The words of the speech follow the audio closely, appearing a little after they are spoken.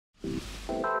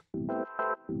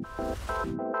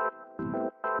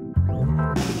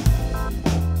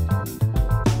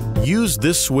Use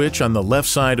this switch on the left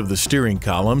side of the steering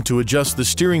column to adjust the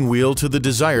steering wheel to the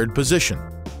desired position.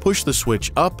 Push the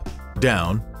switch up,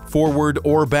 down, forward,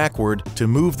 or backward to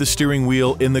move the steering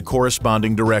wheel in the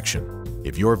corresponding direction.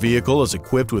 If your vehicle is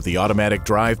equipped with the automatic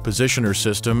drive positioner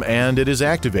system and it is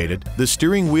activated, the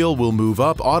steering wheel will move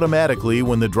up automatically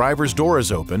when the driver's door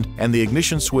is opened and the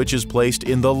ignition switch is placed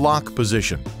in the lock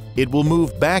position. It will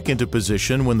move back into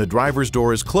position when the driver's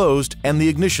door is closed and the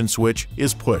ignition switch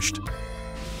is pushed.